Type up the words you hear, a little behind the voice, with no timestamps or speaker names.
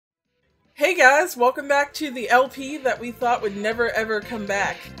Hey guys, welcome back to the LP that we thought would never ever come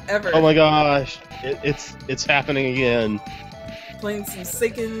back, ever. Oh my gosh, it's happening again. Playing some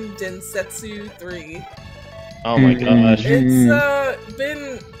Seiken Densetsu 3. Oh my gosh. It's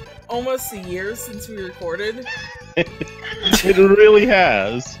been almost a year since we recorded. It really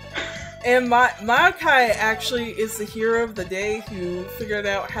has. And Myoky actually is the hero of the day who figured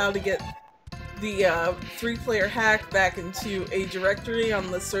out how to get the 3-player hack back into a directory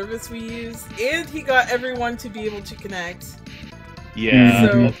on the service we use, and he got everyone to be able to connect. Yeah,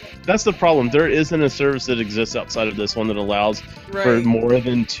 so, that's the problem. There isn't a service that exists outside of this one that allows for more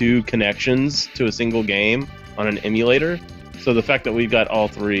than 2 connections to a single game on an emulator. So the fact that we've got all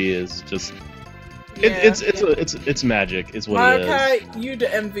 3 is just it's magic. Is what it is. Myoky, you the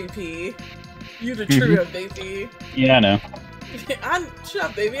MVP. You the true MVP. Yeah, I know. Shut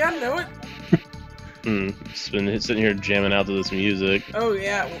up, baby. I know it. Just been sitting here jamming out to this music. Oh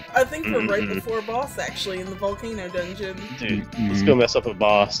yeah, I think we're right before boss actually in the volcano dungeon. Dude, let's go mess up a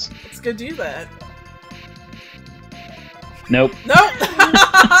boss. Let's go do that. Nope. Nope.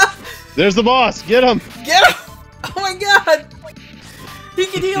 There's the boss. Get him. Get him. Oh my god. He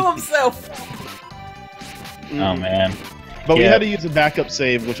can heal himself. Oh man. But we had to use a backup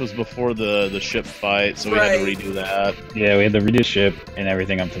save, which was before the ship fight, so we had to redo that. Yeah, we had to redo ship and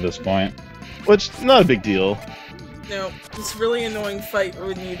everything up to this point. Which, not a big deal. No, it's really annoying fight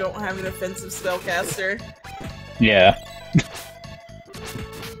when you don't have an offensive spellcaster. Yeah.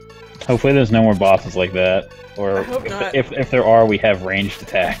 Hopefully there's no more bosses like that. Or I hope not. If there are, we have ranged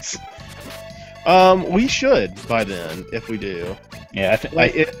attacks. We should, by then, if we do. Yeah,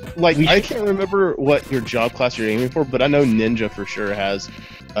 I can't remember what your job class you're aiming for, but I know Ninja for sure has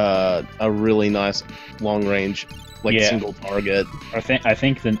a really nice long-range single target. I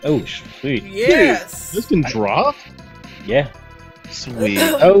think then. Oh, sweet. Yes. Dude, this can drop. Yeah. Sweet.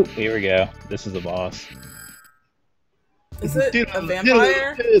 Oh, here we go. This is the boss. Is it a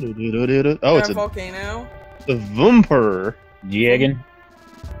vampire? Oh, it's a volcano. The Vumper. Jägen.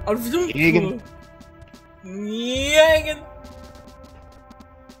 Jägen.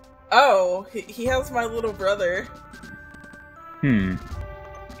 Oh, he has my little brother.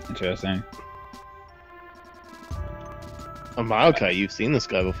 Interesting. Oh, Myoky, you've seen this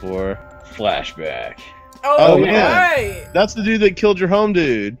guy before. Flashback. Oh yeah. Right. That's the dude that killed your home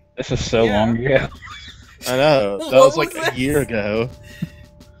dude. This is so long ago. I know. That was like a year ago.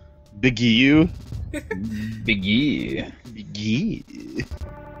 Big U. Big E. Big E.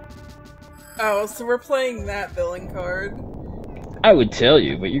 Oh, so we're playing that villain card. I would tell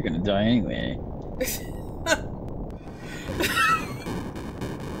you, but you're gonna die anyway.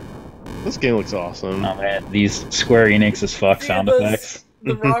 This game looks awesome. Oh man, these Square Enix as fuck sound effects.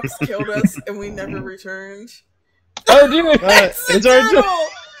 The rocks killed us and we never returned. Oh, dude! It's a turtle!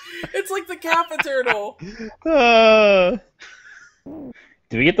 It's like the Kappa turtle.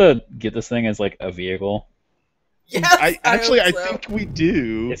 Do we get to get this thing as like a vehicle? Yes, I think we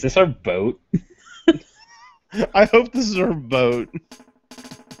do. Is this our boat? I hope this is our boat.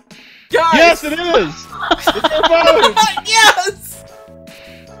 Guys! Yes, it is! It's our boat! Yes!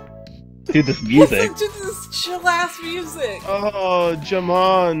 Dude, this music. Listen to this chill-ass music. Oh,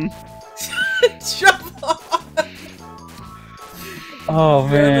 Jamon. Jamon. Oh,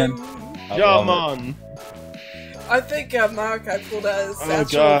 man. Jamon. I think Myoky pulled out his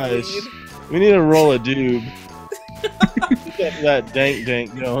satchel. Oh, gosh. We need to roll a doob. Get that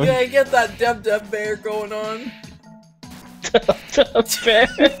dank going. Yeah, get that dub bear going on. Dub bear.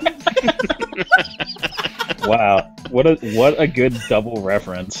 Wow, what a good double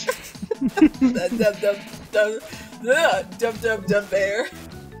reference. Dub bear.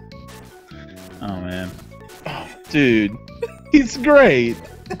 Oh man. Oh, dude, he's great.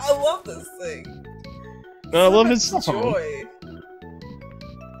 I love this thing. I love his song. Joy.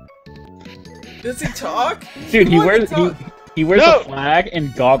 Does he talk? Dude, he wears a flag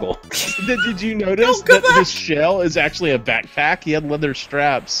and goggles. Did you notice that his shell is actually a backpack? He had leather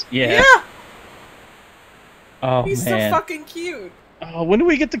straps. Yeah. Oh, he's so fucking cute. Oh, when do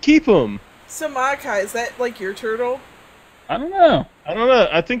we get to keep him? So Myoky, is that like your turtle? I don't know.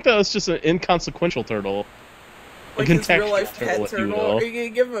 I think that was just an inconsequential turtle. Like his real-life pet turtle? Are you gonna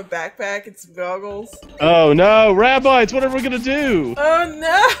give him a backpack and some goggles? Oh no, Rabbis, what are we gonna do? Oh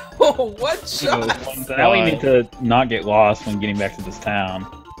no! What shot? Now we need to not get lost when getting back to this town.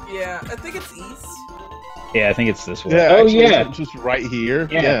 Yeah, I think it's east. Yeah, I think it's this way. Yeah, actually, just right here.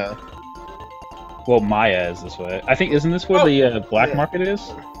 Yeah. Well, Maya is this way. I think, isn't this where the black market is?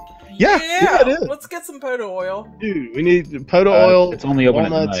 Yeah, it is. Let's get some Poto oil. Dude, we need Poto oil. It's only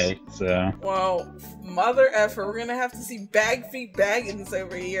open walnuts. at night, so. Well, mother effer, we're gonna have to see Bag Feet Baggins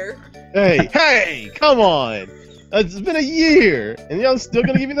over here. Hey, come on! It's been a year, and y'all still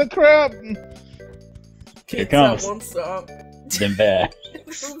gonna give me the crap? Here comes. Won't stop. Then back.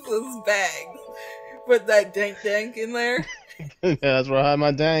 Those bags. Put that dank in there. Yeah, that's where I hide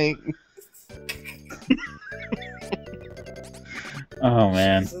my dank. Oh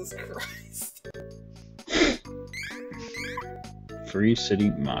man. Jesus Christ. Free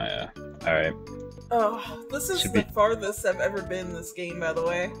City Maya. Alright. Oh, this is the farthest I've ever been in this game, by the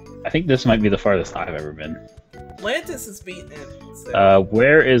way. I think this might be the farthest I've ever been. Lantis is beating it. So.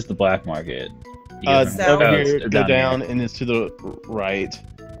 Where is the black market? Over here, go down, and it's to the right.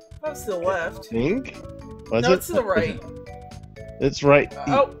 Oh, it's to the left. I think? No, it's to the right. It's right.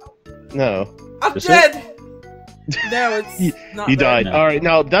 Oh. No. I'm dead! No, it's not You died. No. Alright,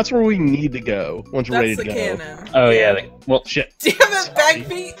 now that's where we need to go once we're ready to go. That's the cannon. Oh, yeah. Well, shit. Damn it, Bag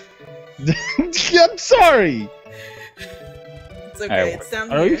Feet! I'm sorry! It's okay, it's down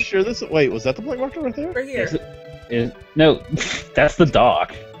here. Are you sure this? Wait, was that the black market right there? Right here. No, that's the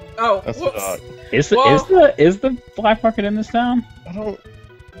dock. Oh, That's whoops. the dock. Is the black market in this town? I don't.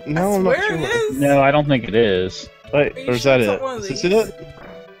 No, I'm not sure. It is. No, I don't think it is. Wait, or is that it? Is it?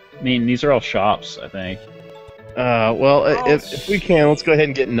 I mean, these are all shops, I think. Well, if we can, let's go ahead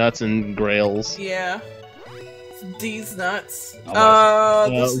and get nuts and grails. Yeah. These nuts.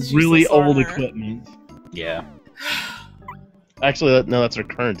 This is really useless old armor. equipment. Yeah. Actually, no, that's our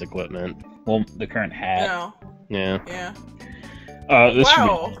current equipment. Well, the current hat. No. Yeah. Yeah. This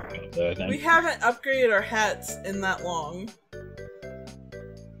Wow. should be good, I think. We haven't upgraded our hats in that long.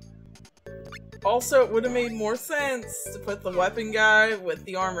 Also, it would have made more sense to put the weapon guy with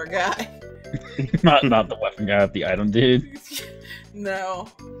the armor guy. not the weapon guy, the item dude. No.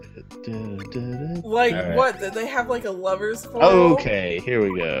 Like, Alright. what? Did they have like a lover's quarrel? Okay, here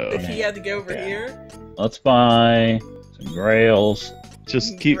we go. If he had to go over here? Let's buy some grails.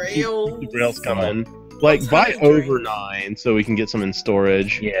 Just keep the Grails. grails coming. Like, buy honey over drink? 9 so we can get some in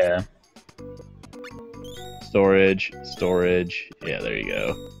storage. Yeah. Storage. Yeah, there you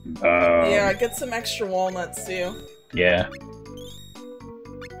go. Yeah, get some extra walnuts too. Yeah.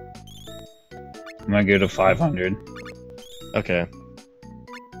 I'm gonna go to 500. Okay.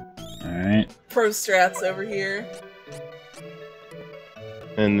 Alright. Pro strats over here.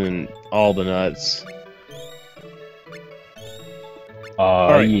 And then all the nuts.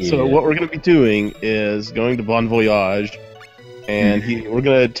 Alright, yeah. so what we're going to be doing is going to Bon Voyage, and we're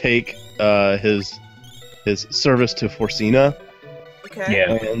going to take his service to Forcina. Okay.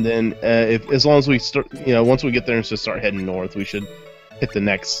 Yeah. And then as long as we start, once we get there and just start heading north, we should hit the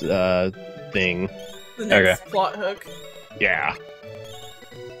next thing. The next plot hook. Yeah.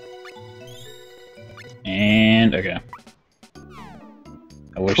 And okay.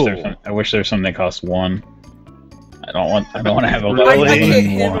 I wish there was something that costs 1. I don't want to have a lot I of can't money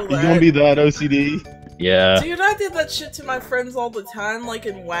handle anymore. that. You gonna be that OCD? Yeah. Dude, I did that shit to my friends all the time, like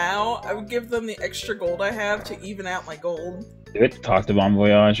in WoW. I would give them the extra gold I have to even out my gold. Do we have to talk to Bon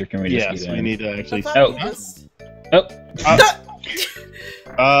Voyage, or can we just Yes, get we in? need to actually.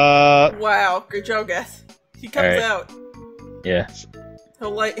 Wow, good job, guys. He comes Alright. out. Yes.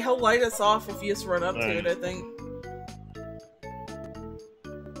 He'll light us off if you just run up to Alright. it, I think.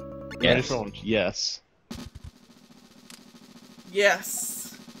 Yes. Yes.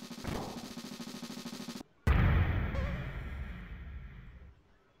 Yes.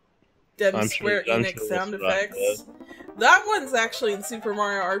 Dem I'm Square sure Enix we'll sound survive effects. That one's actually in Super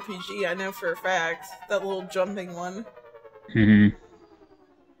Mario RPG, I know for a fact. That little jumping one.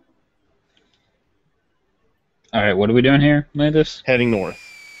 Alright, what are we doing here, Lantis? Heading north.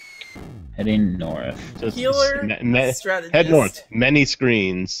 Heading north. Just Healer, strategist. head north. Many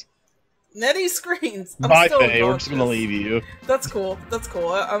screens. Netty screens. I'm Bye, still Faye. We're just gonna unconscious. leave you. That's cool. That's cool.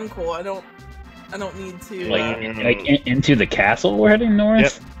 I'm cool. I don't need to. Into the castle we're heading north?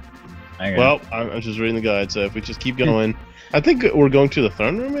 Yep. Okay. Well, I'm just reading the guide, so if we just keep going, I think we're going to the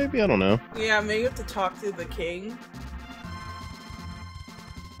throne room. Maybe I don't know. Yeah, maybe you have to talk to the king.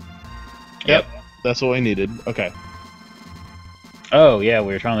 Yep, that's what I needed. Okay. Oh, yeah,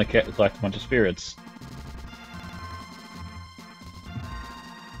 we were trying to collect a bunch of spirits.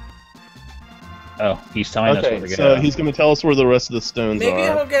 Oh, he's telling us where to go. So he's going to tell us where the rest of the stones Maybe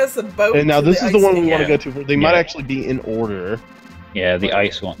are. he'll get us a boat. And now to this is the one we ice want to king. go to. They might actually be in order. Yeah, the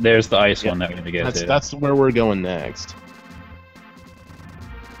ice one. There's the ice one that we need to go to. That's where we're going next.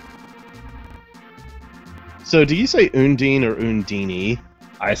 So, do you say Undine or Undini?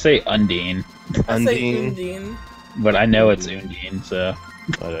 I say Undine. I say Undine. But I know it's Undine, so...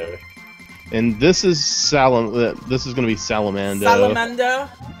 Whatever. And this is This is gonna be Salamando. Salamando.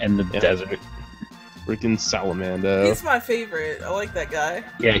 In the desert. Freaking Salamando. He's my favorite. I like that guy.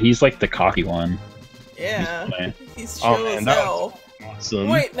 Yeah, he's like the cocky one. Yeah. He's chill as hell. Awesome.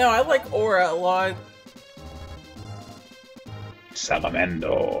 Wait, no, I like Aura a lot.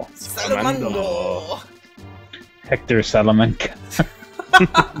 Salamando. Salamando. Hector Salamanca.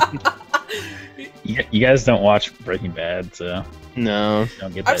 You guys don't watch Breaking Bad, so no.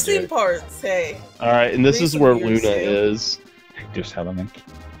 Don't get that I've seen parts. Hey. All right, and this is where Luna is. Hector Salamanca.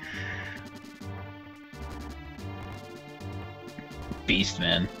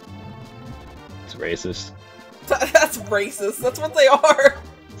 Beastman. It's racist. That's racist. That's what they are.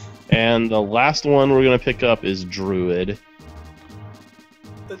 And the last one we're gonna pick up is Druid.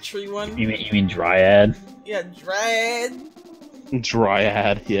 The tree one. You mean Dryad? Yeah, Dryad.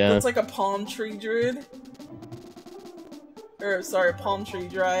 Dryad, yeah. It's like a palm tree druid. Or sorry, palm tree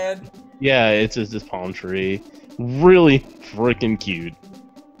dryad. Yeah, it's just this palm tree. Really freaking cute.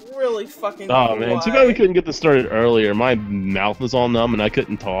 Really fucking. Oh man, too bad we couldn't get this started earlier. My mouth was all numb and I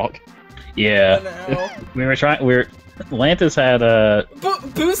couldn't talk. Yeah. we were trying. Lantis had a.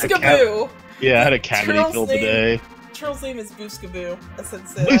 Booskaboo. Yeah, I had a cavity filled today. Turtle's name is Booskaboo. I said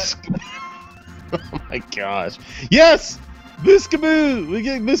so. Oh my gosh! Yes, Booskaboo. We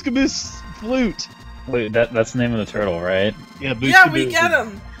get Booskaboo's flute. Wait, that's the name of the turtle, right? Yeah, Booskaboo. Yeah, we get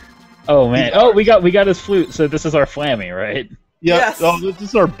him. Oh man! Oh, we got his flute. So this is our Flammy, right? Yeah. Yes. Oh, this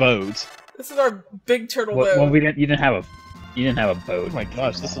is our boat. This is our big turtle boat. Well, you didn't have a boat. Oh my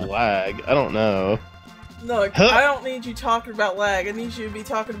gosh, this is lag. I don't know. Look, I don't need you talking about lag. I need you to be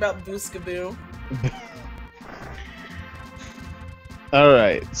talking about Booskaboo.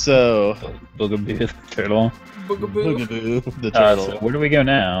 Alright, so... Boogaboo the turtle. Boogaboo. The turtle. So where do we go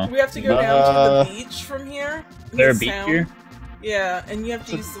now? We have to go down to the beach from here. Is there a beach here? Yeah, and you have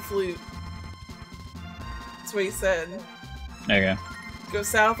to use the flute. That's what he said. Okay. Go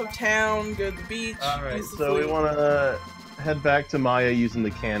south of town, go to the beach, Alright, use the so flute. we want to head back to Maya using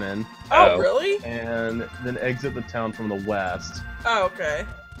the cannon. Oh, really? And then exit the town from the west. Oh, okay.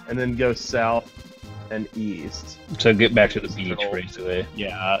 And then go south and east. So get back to the beach, basically.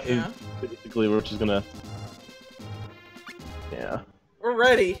 Yeah. Basically, we're just gonna... Yeah. We're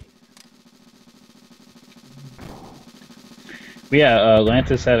ready. But yeah,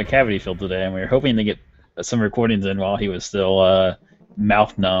 Lantis had a cavity filled today, and we were hoping to get some recordings in while he was still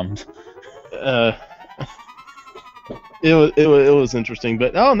mouth numbed. It was interesting,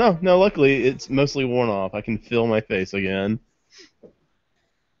 but oh no, luckily it's mostly worn off. I can feel my face again.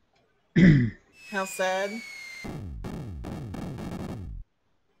 How sad.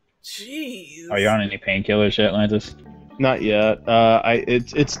 Jeez. Are you on any painkillers yet, Lantis? Not yet.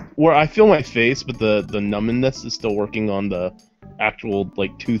 It's where I feel my face, but the numbness is still working on the actual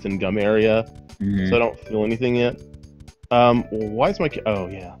like tooth and gum area, so I don't feel anything yet. Why is my oh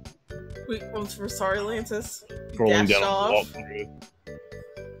yeah. We're sorry, Lantis. Scrolling down the walkthrough.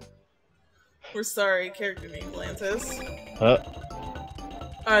 We're sorry, character name Lantis.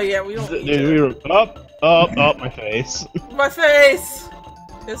 Oh yeah, we don't need dude, we were up, my face. My face!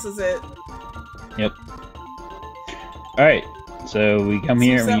 This is it. Yep. Alright, so we come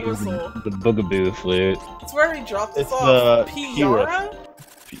here and we use whistle. the Boogaboo flute. It's where he dropped us It's off. the Piara?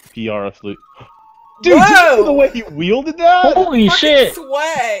 Piara flute. Dude, Whoa! did you see the way he wielded that? Holy shit!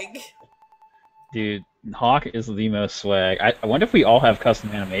 Swag! Dude, Hawk is the most swag. I wonder if we all have custom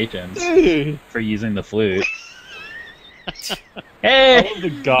animations for using the flute. Hey! I love the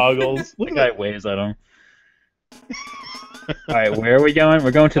goggles. The guy waves at him. Alright, where are we going?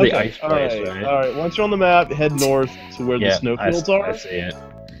 We're going to the ice place, right? Alright, once you're on the map, head north to where the snowfields are. I see it.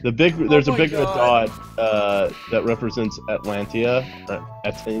 There's a big red dot that represents Atlantia,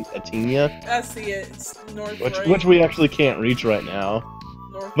 Atenia. I see it. It's north, which we actually can't reach right now.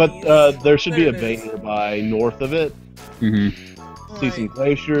 Northeast. But there should be a bay nearby north of it. Mm-hmm. See some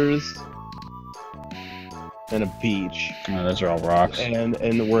glaciers. And a beach. Oh, those are all rocks. And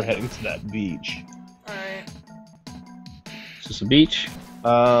we're heading to that beach. Alright. Is this a beach?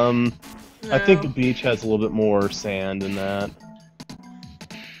 No. I think the beach has a little bit more sand in that.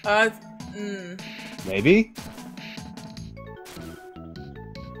 Maybe?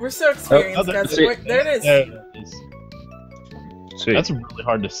 We're so experienced, guys. Wait, there it is. There it is. Sweet. That's really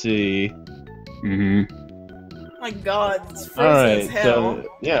hard to see. My god, it's frozen as hell. So,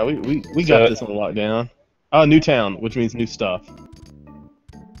 yeah, we got this on lockdown. Oh, new town, which means new stuff.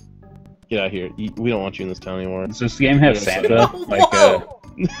 Get out of here. We don't want you in this town anymore. Does this game have Santa?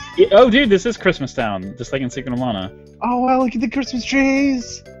 Oh, dude, this is Christmas Town, just like in Seiken Densetsu. Oh wow, look at the Christmas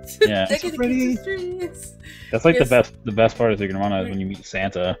trees! Yeah, Look at the pretty. Christmas trees. That's like the best part of Seiken Densetsu is when you meet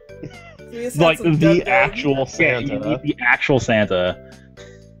Santa. He's had Like some the good. actual Yeah, Santa. you need the actual Santa.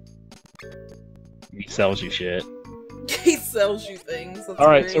 He sells you shit. He sells you things. That's All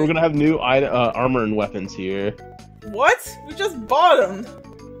right, great. so we're gonna have new armor and weapons here. What? We just bought them.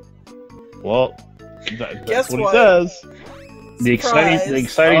 Well, that's Guess what what? he says. The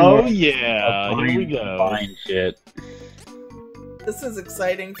exciting Oh one yeah, of here we buying- go. buying shit. This is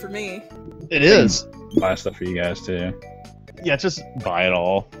exciting for me. It is. Buy stuff for you guys too. Yeah, just buy it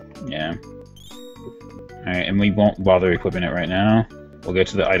all. Yeah. Alright, and we won't bother equipping it right now. We'll go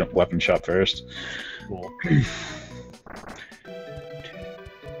to the weapon shop first. Cool.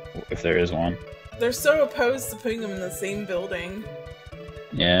 If there is one. They're so opposed to putting them in the same building.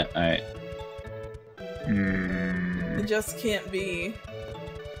 Yeah, alright. It just can't be.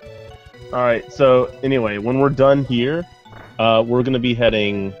 All right. So anyway, when we're done here, we're gonna be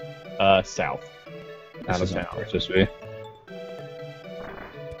heading south. Out of town. This way.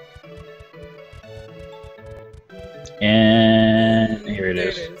 And here it There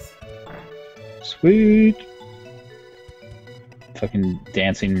is. Sweet. Fucking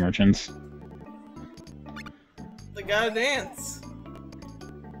dancing merchants. They gotta dance.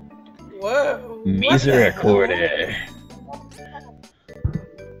 Whoa. Misericorde.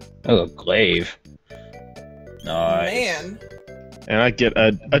 Oh, glaive. Nice. Man. And I get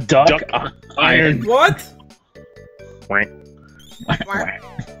a Duck iron. What? Alright,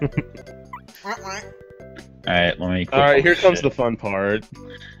 let me. All right, here comes the fun part.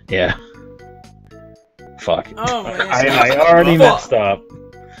 Yeah. Fuck. Oh man. I already Fuck. messed up.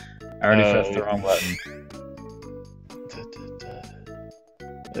 I already pressed the wrong button.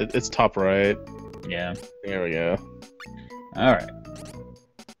 It's top right. Yeah. There we go. Alright.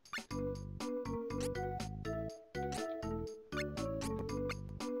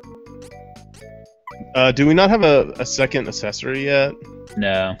 Do we not have a second accessory yet?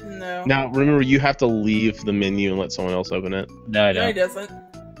 No. No. Now, remember, you have to leave the menu and let someone else open it. No, I No, he don't. doesn't.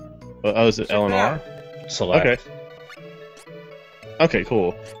 Oh, is it Check L and it R? out. Select. Okay. Okay,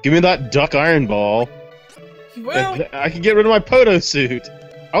 cool. Give me that duck iron ball. Well, I can get rid of my Poto suit.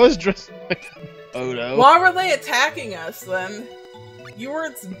 I was dressed like a Poto. why were they attacking us then? You were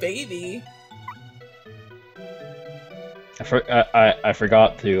its baby. I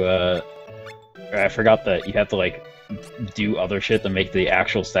forgot to, I forgot that you have to, like, do other shit to make the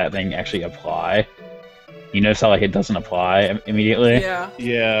actual stat thing actually apply. You notice how, like, it doesn't apply immediately? Yeah.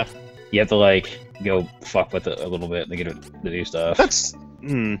 Yeah. You have to, like, go fuck with it a little bit to get it to do stuff. That's...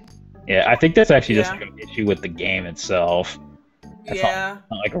 Yeah, I think that's actually just Yeah. like an issue with the game itself. That's Yeah.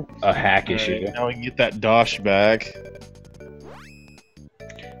 Not like a hack issue. Alright, now we can get that dosh back.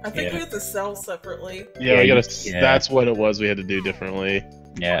 I think Yeah. we have to sell separately. Yeah, Yeah, we gotta... yeah. That's what it was we had to do differently.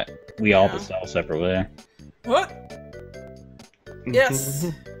 Yeah, we all have Yeah. to sell separately. What? Yes.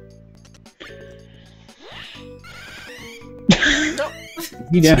 No.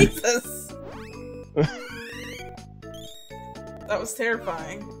 You know. Jesus. That was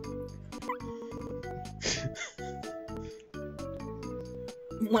terrifying.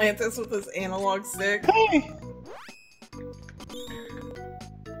 Lantis with his analog stick. Hey!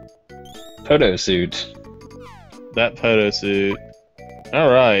 Poto suit. That Poto suit.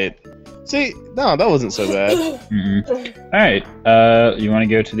 Alright. See, no, that wasn't so bad. Alright, you want to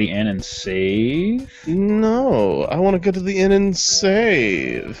go to the inn and save? No, I want to go to the inn and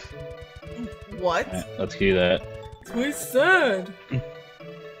save. What? Alright, let's do that. We said.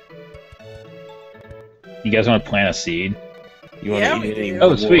 You guys want to plant a seed? You want Yeah, to we eat any do.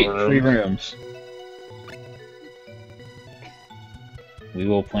 Oh, sweet! worm? 3 rooms. We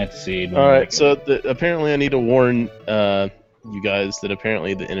will plant the seed. when we Alright, make so it. apparently I need to warn you guys that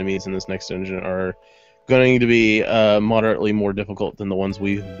apparently the enemies in this next dungeon are going to be moderately more difficult than the ones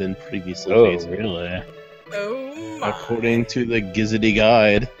we've been previously Oh, facing. really? Oh my. According to the Gizzity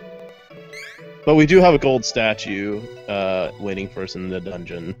Guide. But we do have a gold statue waiting for us in the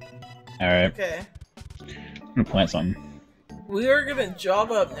dungeon. Alright, Okay. I'm gonna plant something. We are gonna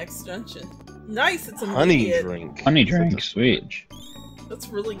job up next dungeon. Nice, it's Honey immediate. drink. Honey drink, sweet. That's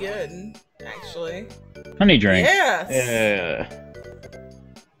really good, actually. Honey drink, Yes! Yeah.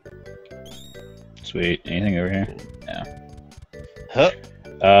 sweet. Anything over here? Huh.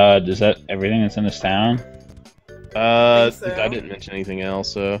 Does that everything that's in this town? Think so. I didn't mention anything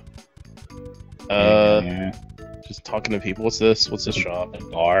else, so. Yeah. Just talking to people. What's this? What's this shop? A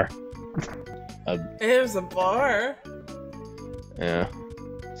bar. There's a bar. Yeah.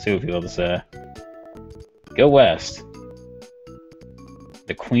 See what people have to say. Go west.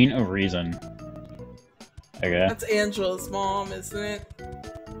 The Queen of Reason. Okay. That's Angela's mom, isn't it?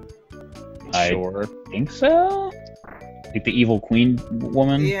 I Sure. think so? Like the evil queen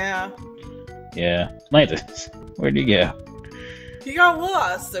woman? Yeah. Yeah. Lantis, where'd you go? He got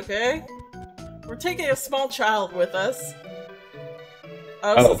lost, okay? We're taking a small child with us.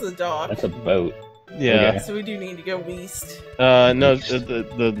 Oh, this is a dock. That's a boat. Yeah. Okay. So we do need to go west. No,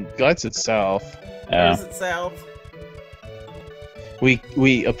 the guide said south. Or is it south?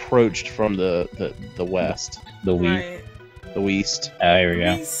 We approached from the west. The wheat. Right. The west. Here we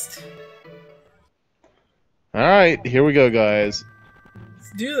go. West. Alright, here we go, guys.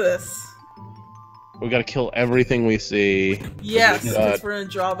 Let's do this. We gotta kill everything we see. Yes, God. because we're gonna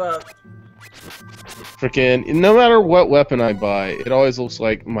drop up. Frickin', no matter what weapon I buy, it always looks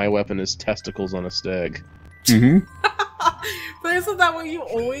like my weapon is testicles on a stick. Mm-hmm. But isn't that what you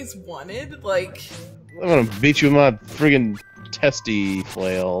always wanted? Like, I'm gonna beat you with my friggin' testy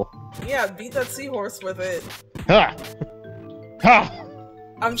flail. yeah, beat that seahorse with it. Ha! Ha!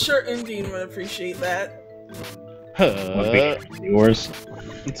 I'm sure Undine would appreciate that. Yours.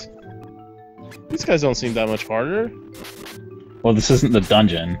 These guys don't seem that much harder. Well, this isn't the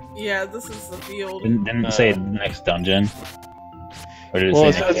dungeon. Yeah, this is the field. Didn't it say the next dungeon? Or did it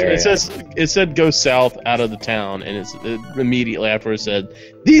Well, say next area? it said go south out of the town, and immediately after it said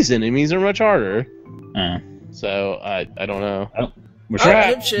these enemies are much harder. So I don't know. Oh, we're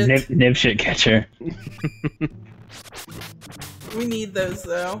nibshit. Nibshit catcher. We need those,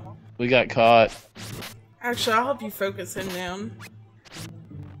 though. We got caught. Actually, I'll help you focus him down.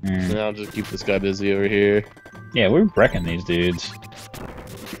 And I'll just keep this guy busy over here. Yeah, we're wrecking these dudes.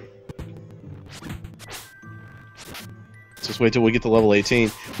 Just wait till we get to level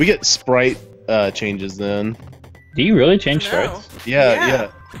 18. We get sprite changes then. Do you really change No. sprites?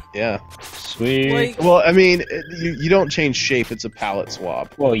 Yeah. Sweet. Like, Well, I mean, you don't change shape, it's a palette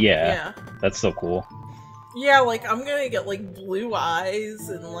swap. Well, yeah. yeah. That's so cool. Yeah, like, I'm gonna get, like, blue eyes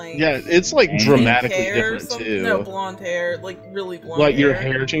and, like... Yeah, it's like Pink dramatically hair or different something. too. No, blonde hair. Like, really blonde Like hair. your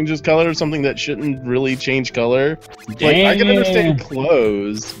hair changes color, something that shouldn't really change color. Damn. Like I can understand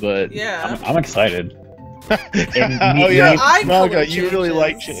clothes, but Yeah. I'm excited. oh me- yeah, eye color Malga, you really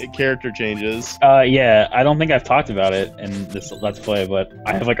like changes. character changes. Yeah, I don't think I've talked about it in this Let's Play, but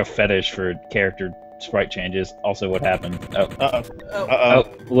I have like a fetish for character sprite changes. Also, what happened? Oh, Uh Oh, oh.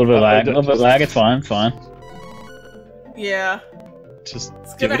 a little bit of lag. A little bit of lag. It's fine. It's fine. yeah. Just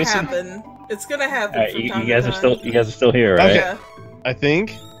It's give gonna it a second. happen. It's gonna happen. All right, from you time guys to are still time. you guys are still here, right? Yeah. I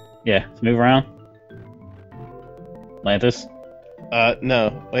think. Yeah. Let's move around. Lantis.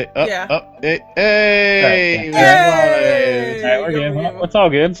 No. Wait. Yeah. Hey. Hey! Hey! All right, we're good. Well, it's all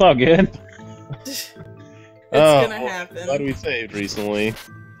good. It's all good. It's Oh, gonna happen. Glad we saved recently.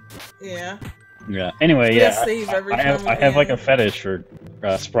 Yeah. Yeah. Anyway, We yeah. gotta save every I have time we I have like can. a fetish for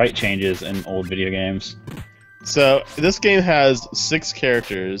sprite changes in old video games. So this game has 6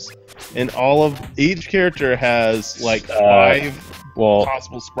 characters, and each character has like 5 Well,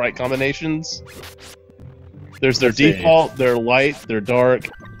 possible sprite combinations. There's their Let's see. default, their light, their dark.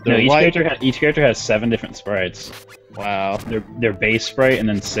 no, Their each character has 7 different sprites. Wow. Their base sprite and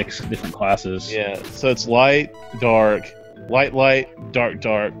then 6 different classes. Yeah. So it's light, dark, light, dark,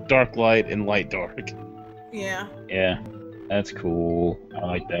 dark light, and light dark. Yeah. Yeah, that's cool. I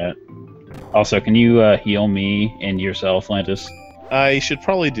like that. Also, can you heal me and yourself, Lantis? I should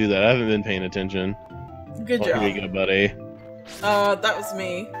probably do that. I haven't been paying attention. Good Well, job. here we go, buddy. That was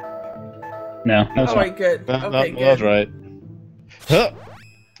me. No, that's Oh, fine. wait, good. That Okay, was good. right. Huh.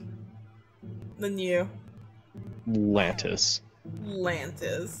 Then you. Lantis.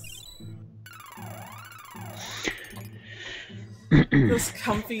 Lantis. This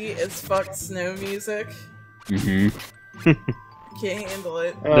comfy as fuck snow music. Mm-hmm. Can't handle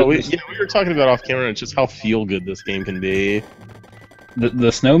it. Oh, we were talking about off camera. It's just how feel good this game can be.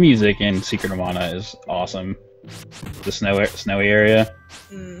 The snow music in Secret of Mana is awesome. The snowy area,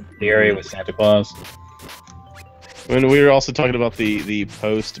 Mm. the area with Santa Claus. When we were also talking about the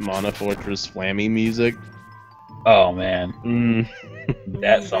post Mana Fortress Flammy music. Oh man,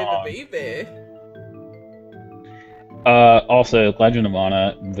 that Baby, song. baby. Also, Legend of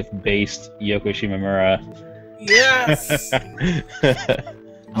Mana with based Yoko Shimomura. Yes!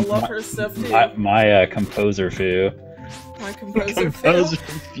 I love her stuff too. My composer foo. My composer Composer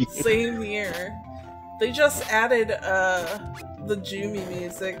feel. Same here. They just added the Jumi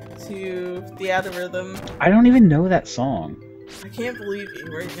music to the algorithm. I don't even know that song. I can't believe you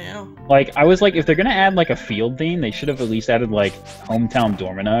right now. Like, I was like, if they're gonna add like a field theme, they should have at least added like Hometown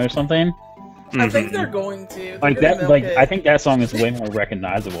Dormina or something. I think they're going to. They're Like gonna that. milk Like it. I think that song is way more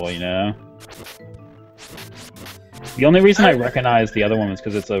recognizable. You know. The only reason I recognize the other one is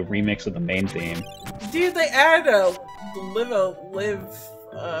because it's a remix of the main theme. Dude, they added a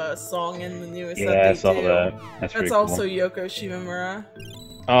Live song in the newest Yeah, I update saw too. that. That's pretty That's cool. also Yoko Shimomura.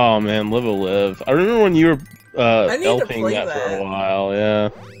 Oh man, Live will Live. I remember when you were I need to elfing play that for that. a while. Yeah.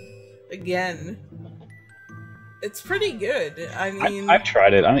 Again. It's pretty good. I mean, I've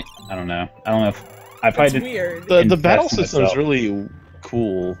tried it. I mean, I don't know. I don't know if I probably it's did. weird. The battle Invest in system's myself. really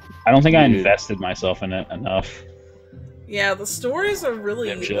cool. I don't think I Dude. invested myself in it enough. Yeah, the stories are really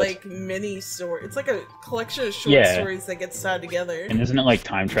Dipshit. like mini story. It's like a collection of short Yeah. stories that get tied together. And isn't it like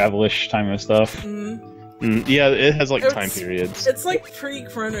time travel-ish time of stuff? Yeah, it has like time It's- periods. It's like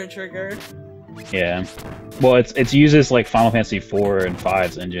pre-Chrono Trigger. Yeah. Well, it's uses like Final Fantasy 4 and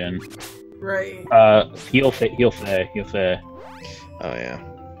 5's engine. Right. Heal Fae. Oh yeah,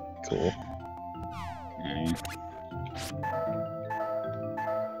 cool. Mm.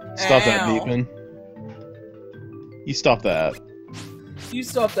 Stop that Ow. beeping. You stop that. You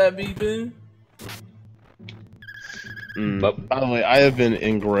stop that beeping. But- By the way, I have been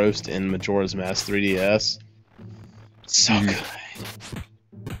engrossed in Majora's Mask 3DS. So Mhm.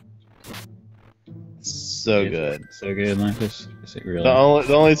 good. So good. So good, Lantis. Is it really?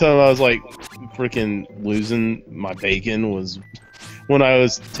 The only time I was like freaking losing my bacon was when I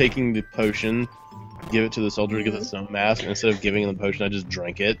was taking the potion, give it to the soldier to get the stone mask, and instead of giving him the potion, I just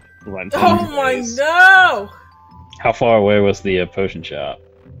drank it right in front Oh of his my face. no! How far away was the potion shop?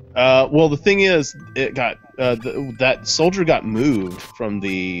 Well, the thing is, it got that soldier got moved from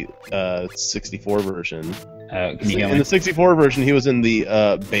the 64 version. Can you hear In me? the 64 version, he was in the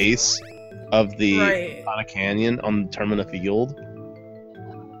base of the Right. on a canyon on Termina Field.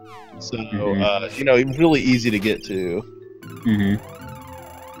 So, Mhm. you know, really easy to get to. Mm-hmm.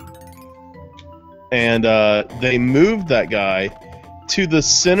 And they moved that guy to the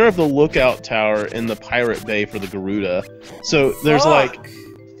center of the lookout tower in the pirate bay for the Garuda. So there's like Fuck.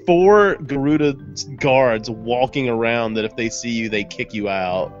 4 Garuda guards walking around that if they see you, they kick you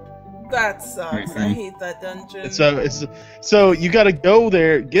out. That sucks. I Mhm. hate that dungeon. So you got to go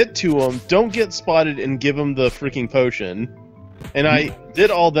there, get to them, don't get spotted, and give them the freaking potion. And I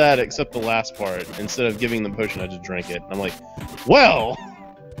did all that except the last part. Instead of giving them the potion, I just drank it. I'm like, well.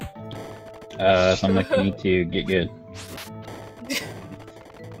 So I'm like, you need to get good.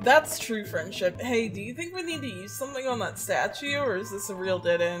 That's true friendship. Hey, do you think we need to use something on that statue, or is this a real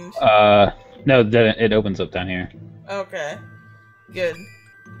dead end? No, it opens up down here. Okay. Good.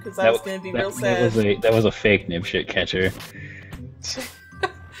 Because I was gonna be real sad. That was a fake nibshit catcher.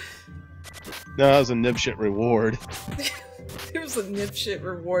 No, that was a nibshit reward. It was a nipshit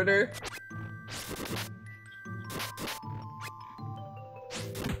rewarder.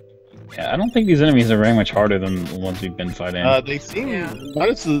 Yeah, I don't think these enemies are very much harder than the ones we've been fighting. They seem, Yeah.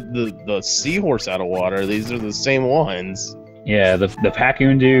 minus the seahorse out of water, these are the same ones. Yeah, the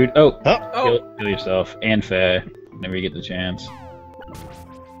Paccoon dude. Oh, Oh, kill yourself and Faye whenever you get the chance.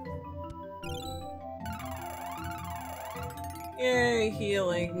 yay,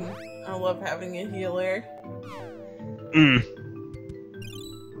 healing. I love having a healer. Mm.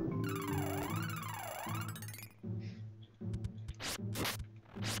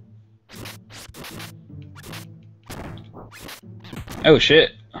 Oh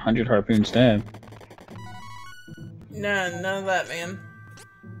shit! 100 harpoon stab. None of that, man.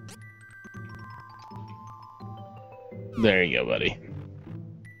 There you go, buddy.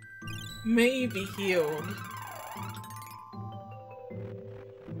 May you be healed.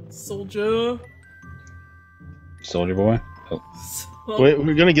 Soldier. Soldier boy. Oh,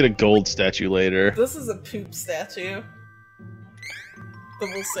 We're gonna get a gold statue later. This is a poop statue. But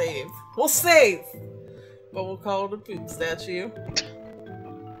we'll save. We'll save! But we'll call it a poop statue.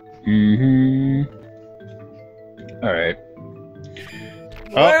 mm-hmm. All right.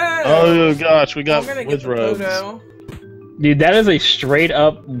 Oh gosh, we got I'm gonna get with the robes. photo. Dude, that is a straight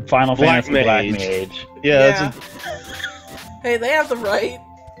up Final Black Fantasy Black Mage. Mage. Yeah, Yeah. Hey, they have the right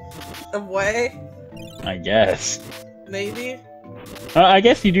of way, I guess. maybe? I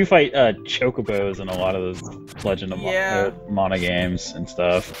guess you do fight chocobos in a lot of those Legend of Yeah. Mana games and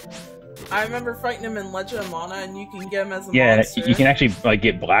stuff. I remember fighting him in Legend of Mana, and you can get him as a Yeah, monster. you can actually like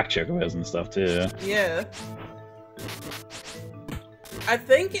get black chocobos and stuff too. Yeah. I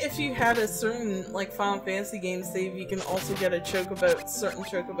think if you had a certain, like, Final Fantasy game save, you can also get a chocobo, certain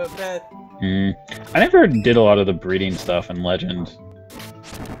chocobo pet. I never did a lot of the breeding stuff in Legend.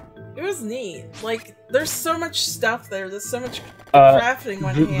 It was neat. Like, there's so much stuff there. There's so much Uh, crafting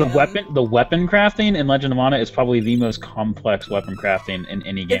went The hand. weapon crafting in Legend of Mana is probably the most complex weapon crafting in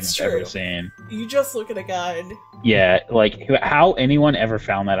any game It's I've ever true. seen. You just look at a guide. Yeah, like how anyone ever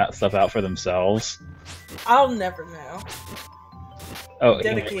found stuff out for themselves. I'll never know. Oh,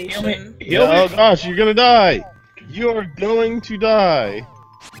 Dedication. Heal me. Oh gosh, you're gonna die. You are going to die.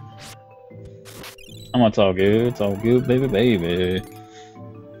 It's all good. It's all good, baby, baby.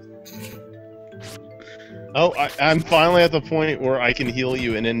 Oh, I'm finally at the point where I can heal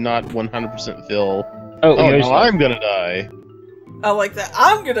you and then not 100% fill. Oh, Oh, no, I'm gonna die. I like that.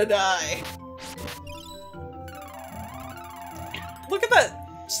 I'm gonna die. Look at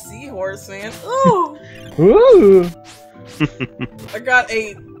that seahorse, man. Ooh. Ooh. I got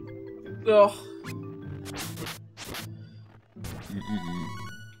a. Ugh.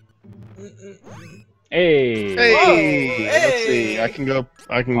 Hey. Hey, Whoa, let's see. hey. I can go.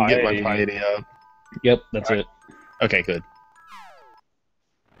 I can get my piety up. Yep, that's it. Okay, good.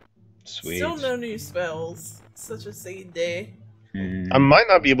 Sweet. Still no new spells. Such a sad day. I might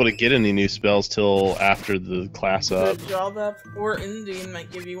not be able to get any new spells till after the class up. The job up or Undine might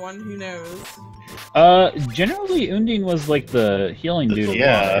give you one. Who knows? Generally Undine was like the healing dude.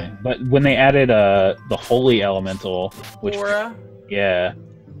 Yeah. But when they added the holy elemental, which Aura. yeah.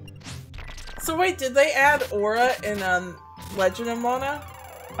 So wait, did they add Aura in Legend of Mana?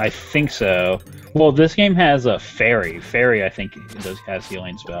 I think so. Well, this game has a fairy. Fairy, I think, has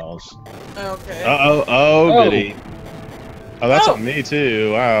healing spells. Okay. Oh, goody. Oh, that's Oh. on me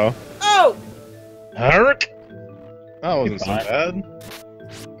too. Wow. Oh! Herk! That wasn't so fine. bad.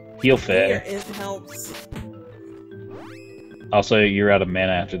 Heal Here, fair. it helps. Also, you're out of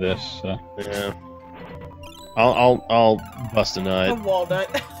mana after this, so. Yeah. I'll bust a A nut.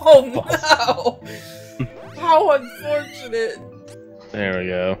 walnut. Oh no! How unfortunate. There we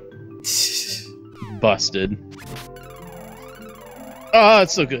go. Busted. Oh,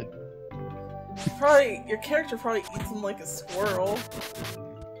 it's so good. Probably your character probably eats him like a squirrel.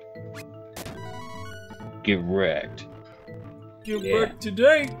 Get wrecked. Give Yeah. work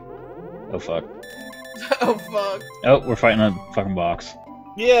today. Oh, fuck. Oh fuck. Oh, we're fighting a fucking box.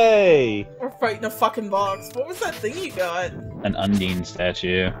 Yay! We're fighting a fucking box. What was that thing you got? An Undine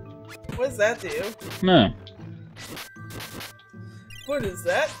statue. What does that do? No. What does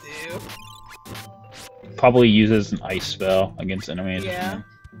that do? Probably uses an ice spell against enemies. Yeah.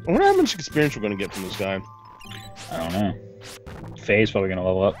 I wonder how much experience we're gonna get from this guy. I don't know. Faye's probably gonna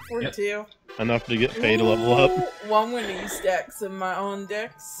level up. Or Yep. two. Enough to get Faye to level up. Ooh, well, I'm gonna use Dex in my own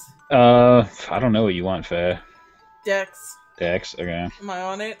Dex. I don't know what you want, Faye. Dex. Dex, okay. Am I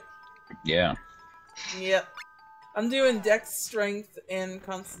on it? Yeah. Yep. I'm doing Dex, Strength, and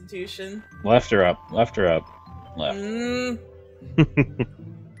Constitution. Left or up? Left or up? Left. Mmm.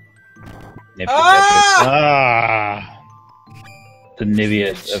 Nifty Ah! Ah! The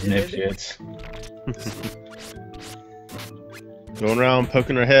nibbiest of Shit. nifshits. Going around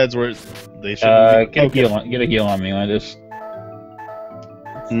poking our heads where they shouldn't be Get a poking. heal on, get a heal on me, Lantis.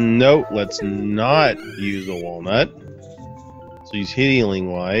 No, let's not use a walnut. So he's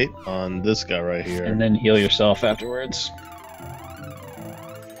healing white on this guy right here. And then heal yourself afterwards.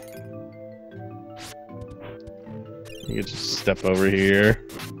 You can just step over here.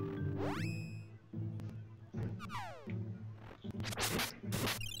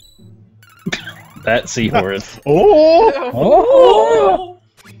 That seahorse. Oh! Oh!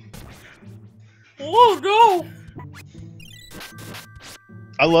 Oh no!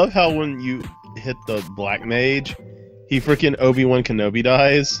 I love how when you hit the black mage, he freaking Obi-Wan Kenobi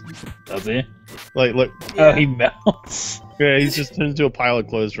dies. Does he? Like, look, Oh, Yeah. he melts. yeah, he's just turned into a pile of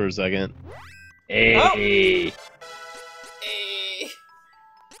clothes for a second. Hey. Eh.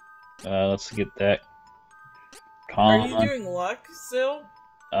 Let's get that. Are Con. you doing luck still?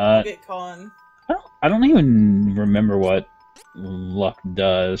 Uh, Get con. I don't even remember what luck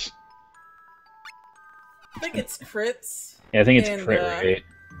does. I think it's crits. Yeah, I think it's And, crit rate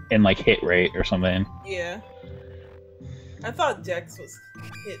and like hit rate or something. Yeah. I thought Dex was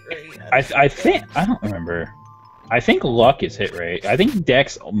hit rate. I think I don't remember. I think luck is hit rate. I think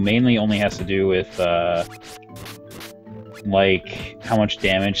Dex mainly only has to do with like how much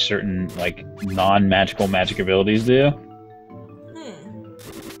damage certain like non-magical magic abilities do.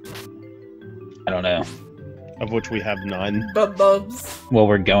 I don't know. Of which we have none. Bubs. Well,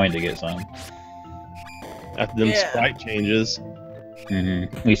 we're going to get some. After them Yeah. sprite changes.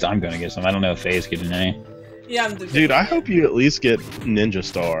 At least I'm going to get some. I don't know if Faye's getting any. Yeah, I'm doing. Dude, I hope you at least get Ninja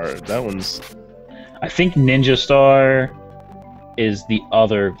Star. That one's... I think Ninja Star is the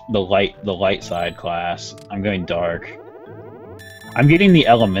light side class. I'm going dark. I'm getting the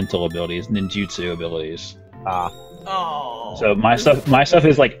elemental abilities, ninjutsu abilities. Oh. So my stuff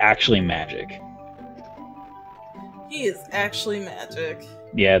is like actually magic. He is actually magic.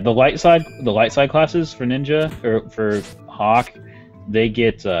 Yeah, the light side classes for ninja or for Hawk, they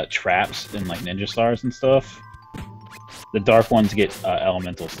get traps and like ninja stars and stuff. The dark ones get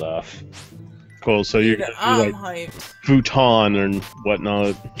elemental stuff. Cool, so you're Dude, gonna I'm do like hyped. futon and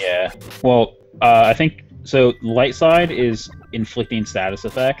whatnot. Yeah. Well, I think so. Light side is inflicting status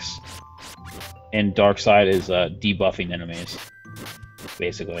effects, and dark side is debuffing enemies,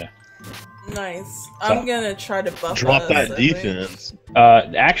 basically. Nice. I'm gonna try to buff Drop us, that I think. defense.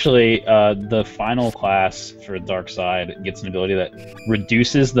 Actually, the final class for dark side gets an ability that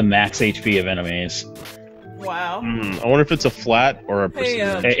reduces the max HP of enemies. Wow. I wonder if it's a flat or a Hey,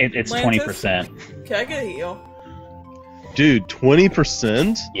 percentage. It's Lantis? 20%. Can I get a heal? Dude,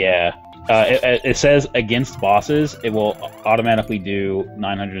 20%? Yeah. It says against bosses, it will automatically do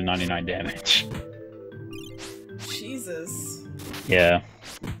 999 damage. Jesus. Yeah.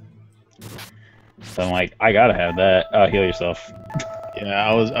 So I'm like, I gotta have that. Heal yourself. Yeah,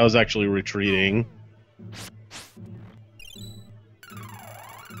 I was actually retreating.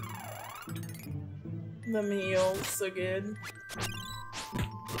 The heal, so good.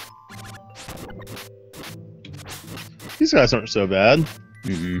 These guys aren't so bad.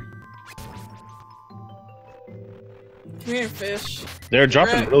 Mm-mm. Come here, fish. They're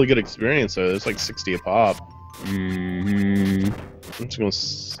dropping Right. really good experience, though. It's like 60 a pop. Mm-hmm. I'm just gonna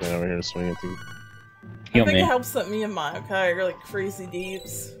stand over here and swing it through. Heal I think me. it helps that me and Myoky are like crazy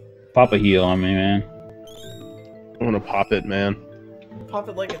deeps. Pop a heal on me, man. I'm gonna pop it, man. Pop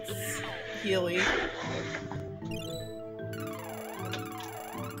it like it's healy.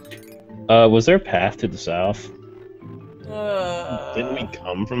 Was there a path to the south? Didn't we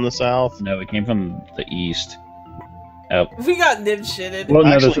come from the south? No, it came from the east. Oh. We got nib shitted. Well,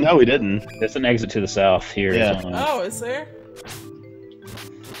 no, Actually, no, we didn't. there's an exit to the south here. Yeah. Oh, is there?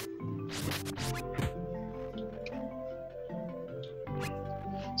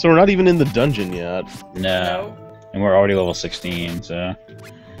 So we're not even in the dungeon yet. No. And we're already level 16, so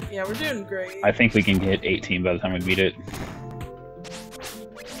Yeah, we're doing great. I think we can hit 18 by the time we beat it.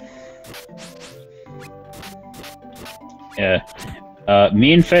 Yeah.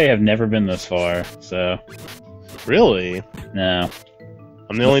 Me and Faye have never been this far, so Really? no.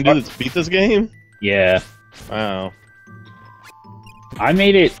 I'm the only dude that's beat this game? Yeah. Wow. I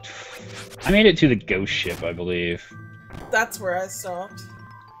made it to the ghost ship, I believe. That's where I stopped.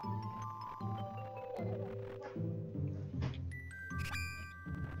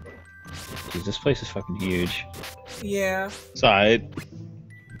 Dude, this place is fucking huge. Yeah. Side.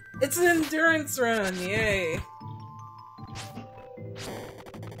 It's an endurance run, yay.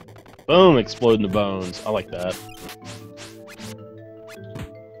 Boom, exploding the bones. I like that.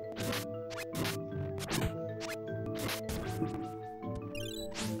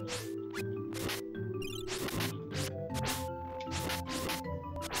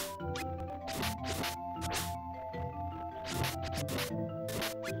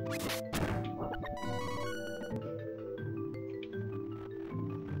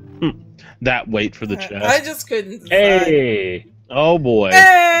 That wait for the chest. I just couldn't decide. Hey! Oh boy.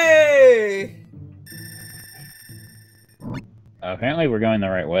 Hey! Apparently we're going the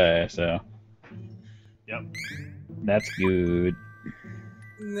right way, so Yep. that's good.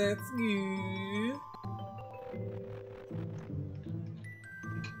 That's good.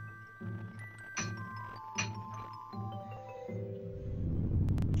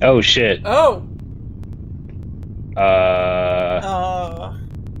 Oh shit. Oh!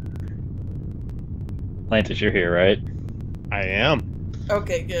 Lantis, you're here, right? I am.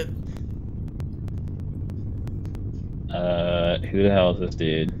 Okay, good. Who the hell is this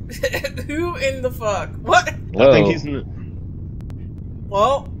dude? Who in the fuck? What? Whoa. I think he's in the...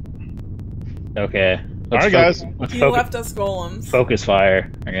 Well, Okay. Alright, guys. Let's he focus, left us golems. focus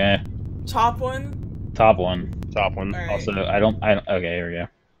fire. Okay. Top one? Top one. Top one. Alright. Also, I don't. Okay, here we go.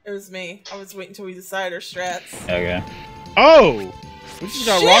 It was me. I was waiting until we decide our strats. Okay. Oh! We just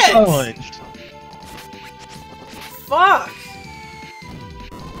got Shit! rocket punched. Fuck!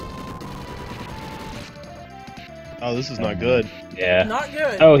 Oh, this is not good. Yeah. Not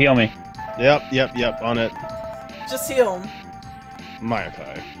good. Oh, heal me. Yep, on it. Just heal him.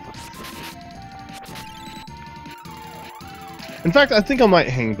 Myoky. In fact, I think I might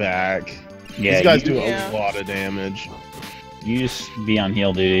hang back. Yeah. These guys you, do Yeah. a lot of damage. you just be on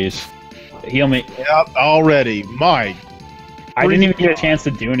heal duties. Heal me. Yep, already. My. I didn't even get a chance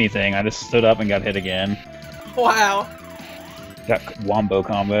to do anything. I just stood up and got hit again. Wow. Got wombo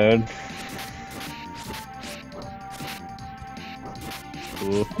comboed.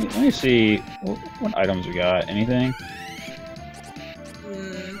 Cool. Let me see what items we got. Anything?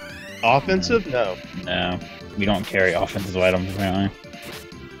 Offensive? No. No. We don't carry offensive items apparently.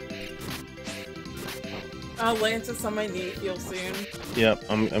 Lantis, I might need heal soon. Yep,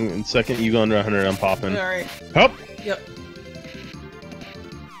 I'm in second. You go under 100. I'm popping. Alright. Hop. Yep.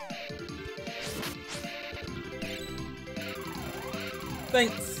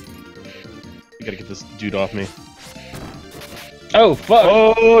 Thanks. I gotta get this dude off me. Oh fuck!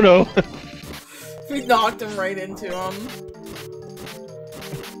 Oh no! We knocked him right into him.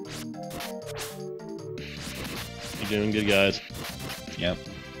 You're doing good, guys. Yep.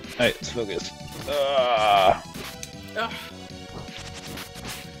 Alright, let's focus. Ugh.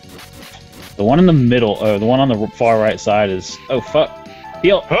 The one in the middle, the one on the far right side is... Oh, fuck.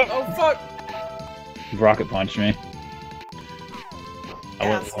 Heal! Oh, fuck! He rocket punched me. I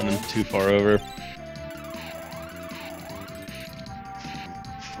went one too far over.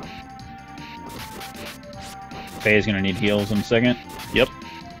 Faye's gonna need heals in a second. Yep.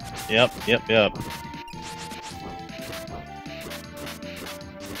 Yep, yep, yep.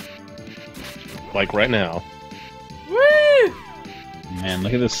 Like right now. Woo! Man,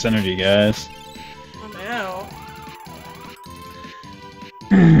 look at this synergy, guys. Oh, no.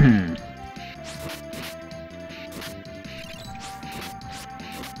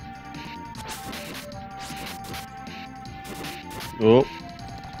 Oh.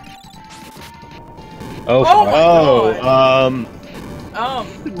 Oh, Oh,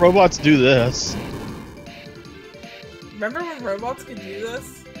 my Robots do this. remember when robots could do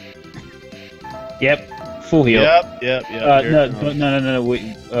this? Yep. Full heal. Yep, yep, yep. No,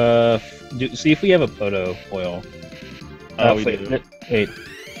 wait. See if we have a Poto oil. Oh, we do. Wait.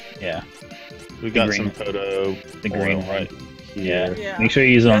 Yeah. We got green. some Poto. The green oil right Yeah. here. Yeah. Make sure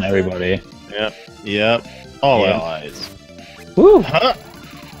you use it on That's everybody. Yep, yep. All Yeah. allies. Woo! Huh?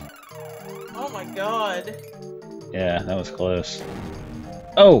 Oh my god. Yeah, that was close.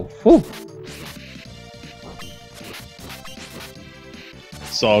 Oh, whew!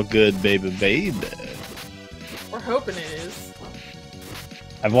 It's all good, baby, baby. We're hoping it is.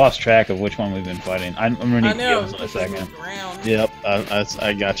 I've lost track of which one we've been fighting. I'm gonna I need know. heals in a because we second. moved around. Yep,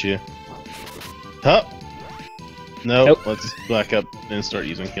 I got you. Huh? Nope. Nope. Let's back up and start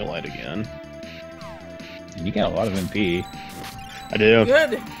using Heal Light again. And you got a lot of MP. I do.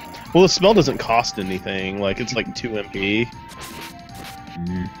 Good. Well, the spell doesn't cost anything. Like it's like 2 MP,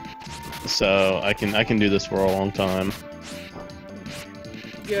 so I can do this for a long time.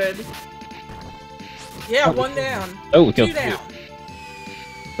 Good. Yeah, one down. Oh, we Two killed down.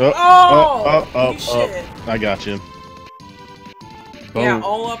 Oh, you shit. I got you. Yeah, Boom.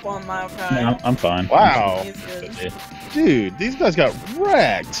 all up on Myoky. No, I'm fine. Wow, He's good. dude, these guys got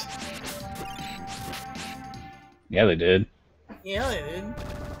wrecked. Yeah, they did. Yeah, they did.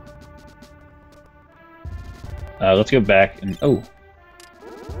 Let's go back and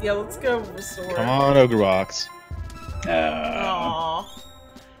Yeah, let's go restore. Come on, Ogre Box. Aww.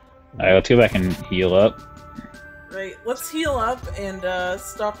 Alright, let's go back and heal up. Right, let's heal up and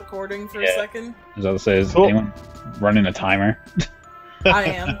stop recording for a Yeah. second. As I was saying, is Cool. anyone running a timer? I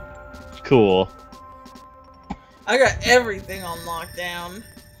am. Cool. I got everything on lockdown.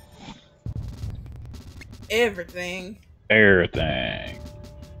 Everything. Everything.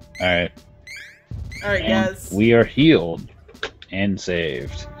 Alright. Alright, And guys. we are healed and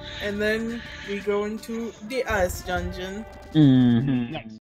saved. And then we go into the ice dungeon. Mm-hmm.